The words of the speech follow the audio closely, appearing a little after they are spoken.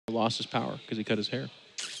lost his power because he cut his hair.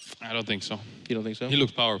 I don't think so. You don't think so? He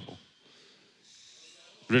looked powerful.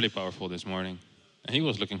 Really powerful this morning. And he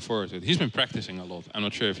was looking forward to it. He's been practicing a lot. I'm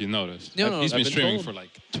not sure if you noticed. No, He's been streaming told. for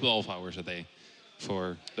like 12 hours a day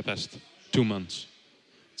for the past 2 months.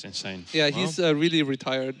 It's insane. Yeah, he's really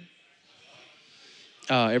retired.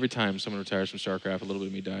 Every time someone retires from StarCraft, a little bit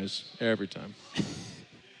of me dies. Every time.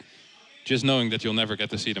 Just knowing that you'll never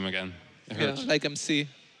get to see them again. It Yeah, hurts. like MC.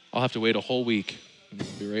 I'll have to wait a whole week.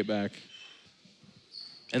 Be right back.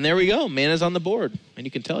 And there we go. Mana's on the board. And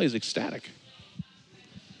you can tell he's ecstatic.